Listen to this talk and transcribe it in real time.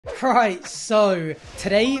Alright, so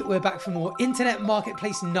today we're back for more internet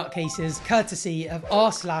marketplace nutcases courtesy of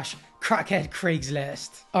r/Crackhead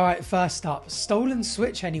Craigslist. Alright, first up, stolen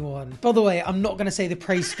Switch, anyone? By the way, I'm not going to say the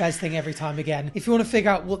praise Fez thing every time again. If you want to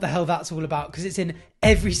figure out what the hell that's all about, because it's in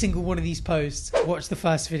every single one of these posts, watch the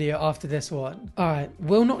first video after this one. Alright,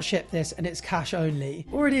 will not ship this and it's cash only.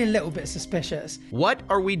 Already a little bit suspicious. What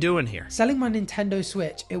are we doing here? Selling my Nintendo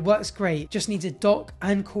Switch, it works great, just needs a dock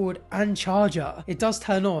and cord and charger. It does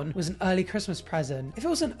turn on, was an early Christmas present. If it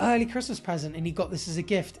was an early Christmas present and he got this as a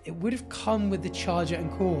gift, it would have come with the charger and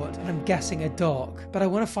cord, and I'm guessing a dock. But I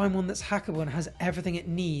want to find one that's hackable and has everything it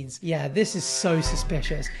needs. Yeah, this is so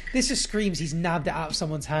suspicious. This just screams he's nabbed it out of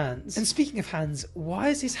someone's hands. And speaking of hands, why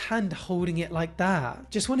is his hand holding it like that?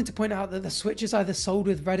 Just wanted to point out that the Switch is either sold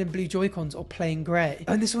with red and blue Joy-Cons or plain grey.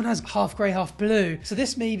 And this one has half grey, half blue. So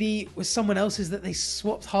this maybe was someone else's that they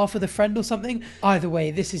swapped half with a friend or something. Either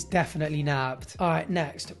way, this is definitely nabbed. Alright,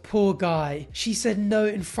 next. Poor guy. She said no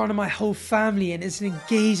in front of my whole family and it's an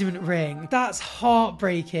engagement ring. That's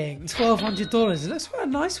heartbreaking. $1,200. It looks quite a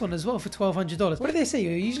nice one as well for $1,200. What do they say?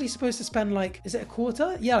 You're usually supposed to spend like, is it a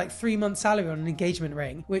quarter? Yeah, like 3 months salary on an engagement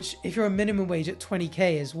ring, which if you're a minimum wage at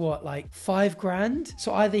 20k is what, like 5 grand?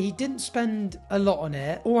 So either he didn't spend a lot on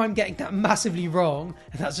it, or I'm getting that massively wrong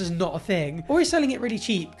and that's just not a thing, or he's selling it really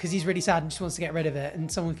cheap because he's really sad and just wants to get rid of it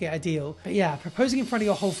and someone can get a deal. But yeah, proposing in front of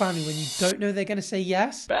your whole family when you don't know they're going to say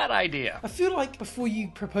yes? Bad idea. I feel like before you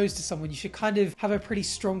propose to someone, you should kind of have a pretty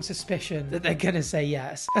strong suspicion that they're going to say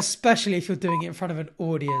yes, especially if you're doing it in front of an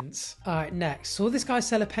audience. Alright, next. Saw this guy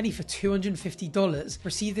sell a penny for $250.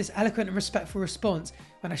 Received this eloquent and respectful response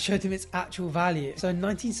when I showed him its actual value. So a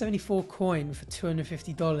 1974 coin for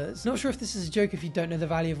 $250. Not sure if this is a joke if you don't know the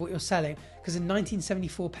value of what you're selling, because a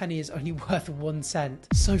 1974 penny is only worth 1 cent.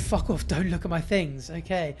 So fuck off, don't look at my things,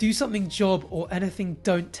 okay? Do something, job or anything,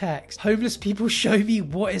 don't text. Homeless people show me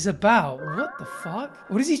what is about. What the fuck?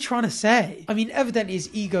 What is he trying to say? I mean, evidently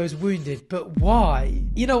his ego is wounded, but why?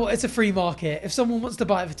 You know what, it's a free market. If someone wants to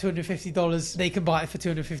buy it for $250, they can buy it for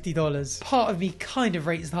 $250. Part of me kind of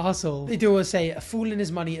rates the hustle. They do always say, a fool and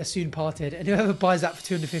his money are soon parted, and whoever buys that for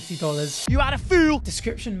 $250. You are a fool!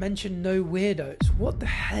 Description mentioned no weirdos. What the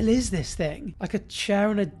hell is this thing? Like a chair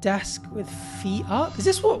on a desk with feet up? Is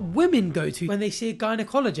this what women go to when they see a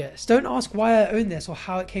gynecologist? Don't ask why I own this or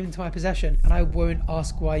how it came into my possession, and I won't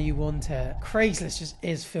ask why you want it. Craigslist just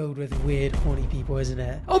is filled with weird, horny people, isn't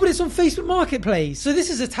it? Oh, but it's on Facebook Marketplace. So this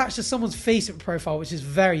is attached to someone's Facebook profile, which is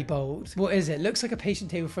very bold. What is it? Looks like a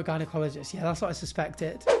patient table for a gynecologist. Yeah, that's what I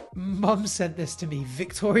suspected. Mum sent this to me.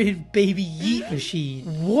 Victorian baby yeet machine.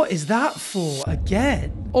 What is that for?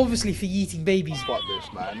 Again? Obviously for yeeting babies. Fuck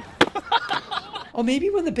this, man. Or maybe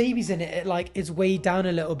when the baby's in it, it's weighed down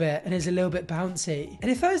a little bit and is a little bit bouncy.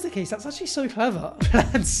 And if that is the case, that's actually so clever.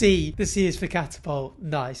 Plan C. The C is for catapult.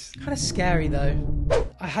 Nice. Kind of scary though.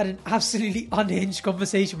 I had an absolutely unhinged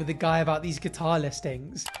conversation with a guy about these guitar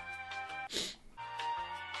listings.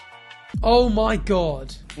 Oh my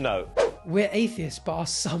god. No. We're atheists, but our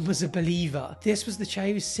son was a believer. This was the chair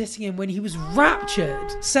he was sitting in when he was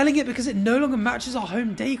raptured. Selling it because it no longer matches our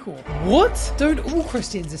home decor. What? Don't all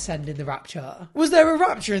Christians ascend in the rapture? Was there a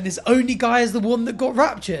rapture and this only guy is the one that got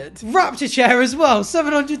raptured? Rapture chair as well,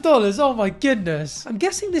 $700. Oh my goodness. I'm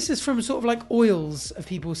guessing this is from sort of like oils of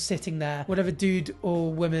people sitting there. Whatever dude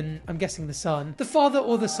or woman, I'm guessing the son. The Father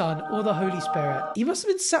or the Son or the Holy Spirit. He must have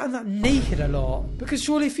been sat in that naked a lot. Because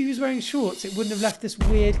surely if he was wearing shorts, it wouldn't have left this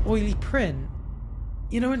weird oily print.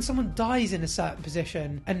 You know, when someone dies in a certain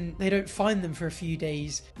position and they don't find them for a few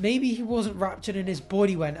days, maybe he wasn't raptured and his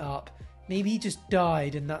body went up. Maybe he just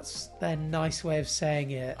died and that's their nice way of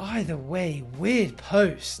saying it. Either way, weird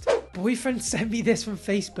post. Boyfriend sent me this from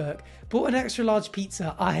Facebook. Bought an extra large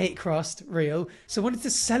pizza, I hate crust, real, so wanted to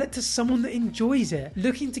sell it to someone that enjoys it.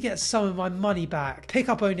 Looking to get some of my money back. Pick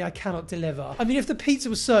up only, I cannot deliver. I mean, if the pizza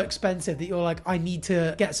was so expensive that you're like, I need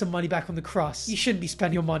to get some money back on the crust, you shouldn't be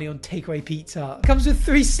spending your money on takeaway pizza. Comes with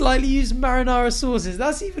 3 slightly used marinara sauces,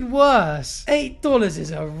 that's even worse. $8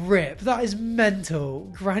 is a rip, that is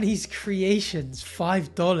mental. Granny's Creations,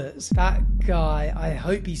 $5. That guy, I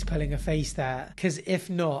hope he's pulling a face there, because if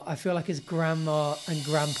not, I feel like his grandma and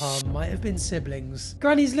grandpa might have been siblings.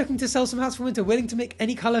 Granny's looking to sell some hats for winter, willing to make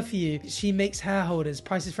any colour for you. She makes hair holders,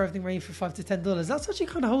 prices for everything range from $5 to $10. That's actually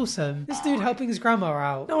kind of wholesome. This dude helping his grandma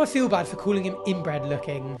out. Now I feel bad for calling him inbred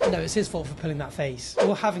looking. No, it's his fault for pulling that face.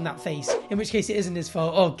 Or having that face. In which case it isn't his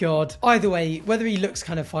fault. Oh god. Either way, whether he looks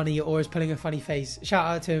kind of funny or is pulling a funny face, shout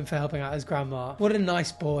out to him for helping out his grandma. What a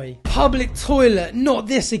nice boy. Public toilet. Not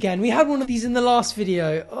this again. We had one of these in the last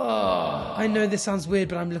video. Oh, I know this sounds weird,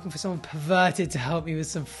 but I'm looking for someone perverted to help me with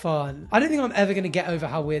some fun. one. I don't think I'm ever going to get over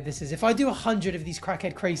how weird this is. If I do 100 of these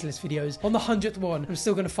Crackhead Craigslist videos, on the 100th one, I'm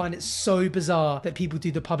still going to find it so bizarre that people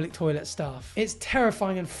do the public toilet stuff. It's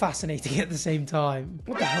terrifying and fascinating at the same time.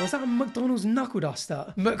 What the hell is that? A McDonald's knuckle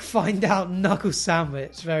duster? Find out knuckle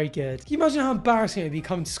sandwich. Very good. Can you imagine how embarrassing it would be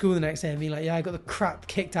coming to school the next day and being like, yeah, I got the crap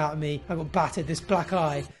kicked out of me. I got battered, this black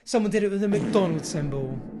eye. Someone did it with a McDonald's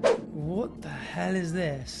symbol. What the hell is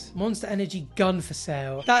this? Monster Energy gun for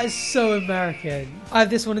sale. That is so American. I have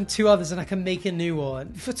this one and 2 others and I can make a new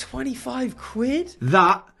one. For 25 quid?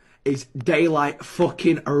 That is daylight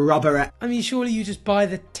fucking robbery. I mean, surely you just buy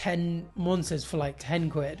the 10 monsters for like 10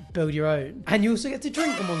 quid, build your own. And you also get to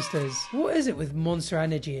drink the monsters. What is it with Monster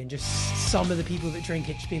Energy and just some of the people that drink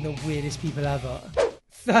it just being the weirdest people ever?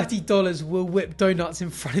 $30 will whip donuts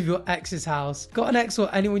in front of your ex's house. Got an ex or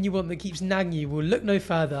anyone you want that keeps nagging you? Will look no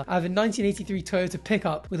further. I have a 1983 Toyota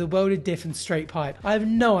pickup with a welded diff and straight pipe. I have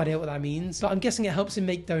no idea what that means, but I'm guessing it helps him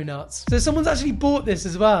make donuts. So someone's actually bought this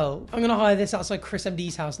as well. I'm gonna hire this outside Chris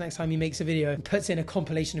MD's house next time he makes a video and puts in a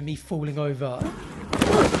compilation of me falling over.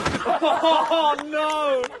 Oh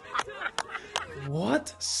no!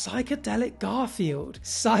 What? Psychedelic Garfield.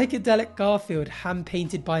 Psychedelic Garfield, hand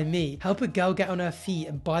painted by me. Help a girl get on her feet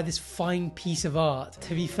and buy this fine piece of art.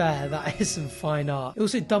 To be fair, that is some fine art. It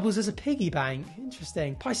also doubles as a piggy bank.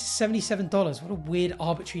 Interesting. Price is $77. What a weird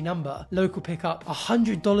arbitrary number. Local pickup,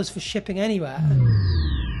 $100 for shipping anywhere.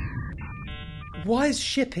 Why is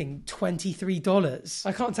shipping $23?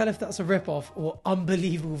 I can't tell if that's a rip-off or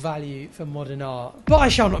unbelievable value for modern art. But I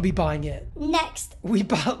shall not be buying it. Next. We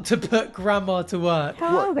about to put grandma to work.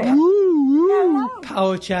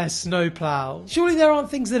 Power chair, snowplow. Surely there aren't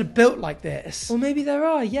things that are built like this. Or maybe there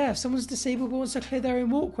are, yeah. If someone's disabled but wants to clear their own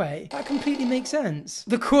walkway. That completely makes sense.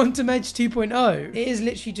 The Quantum Edge 2.0. It is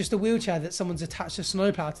literally just a wheelchair that someone's attached a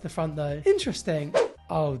snowplow to the front though. Interesting.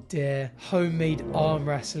 Oh dear. Homemade arm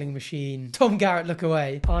wrestling machine. Tom Garrett, look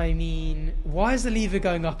away. I mean, why is the lever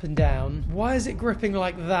going up and down? Why is it gripping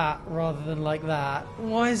like that rather than like that?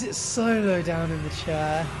 Why is it so low down in the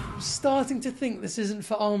chair? I'm starting to think this isn't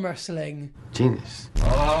for arm wrestling. Genius.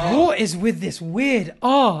 What is with this weird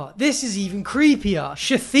art? This is even creepier.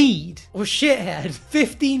 Shafid or shithead.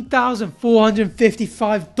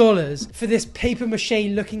 $15,455 for this paper mache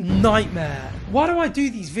looking nightmare. Why do I do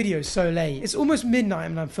these videos so late? It's almost midnight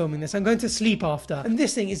when I'm filming this. I'm going to sleep after, and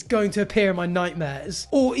this thing is going to appear in my nightmares.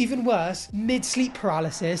 Or even worse, mid-sleep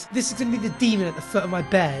paralysis. This is going to be the demon at the foot of my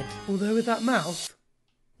bed. Although with that mouth.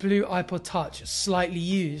 Blue iPod Touch, slightly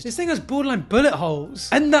used. This thing has borderline bullet holes.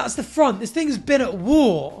 And that's the front. This thing's been at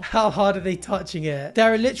war. How hard are they touching it?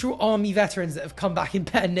 There are literal army veterans that have come back in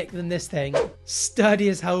better nick than this thing. Sturdy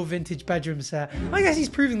as hell vintage bedroom set. I guess he's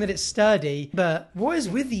proving that it's sturdy, but what is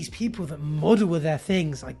with these people that model with their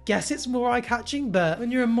things? I guess it's more eye-catching, but when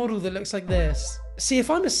you're a model that looks like this. See, if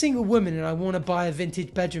I'm a single woman and I want to buy a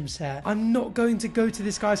vintage bedroom set, I'm not going to go to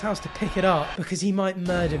this guy's house to pick it up because he might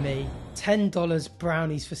murder me. $10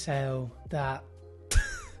 brownies for sale. That...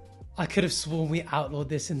 I could have sworn we outlawed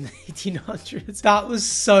this in the 1800s. That was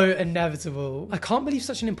so inevitable. I can't believe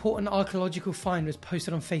such an important archaeological find was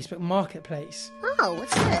posted on Facebook Marketplace. Oh,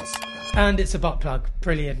 what's this? And it's a butt plug.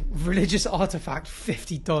 Brilliant. Religious artifact,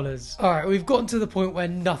 $50. All right, we've gotten to the point where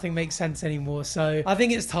nothing makes sense anymore, so I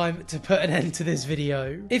think it's time to put an end to this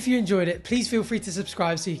video. If you enjoyed it, please feel free to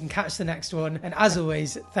subscribe so you can catch the next one. And as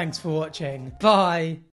always, thanks for watching. Bye.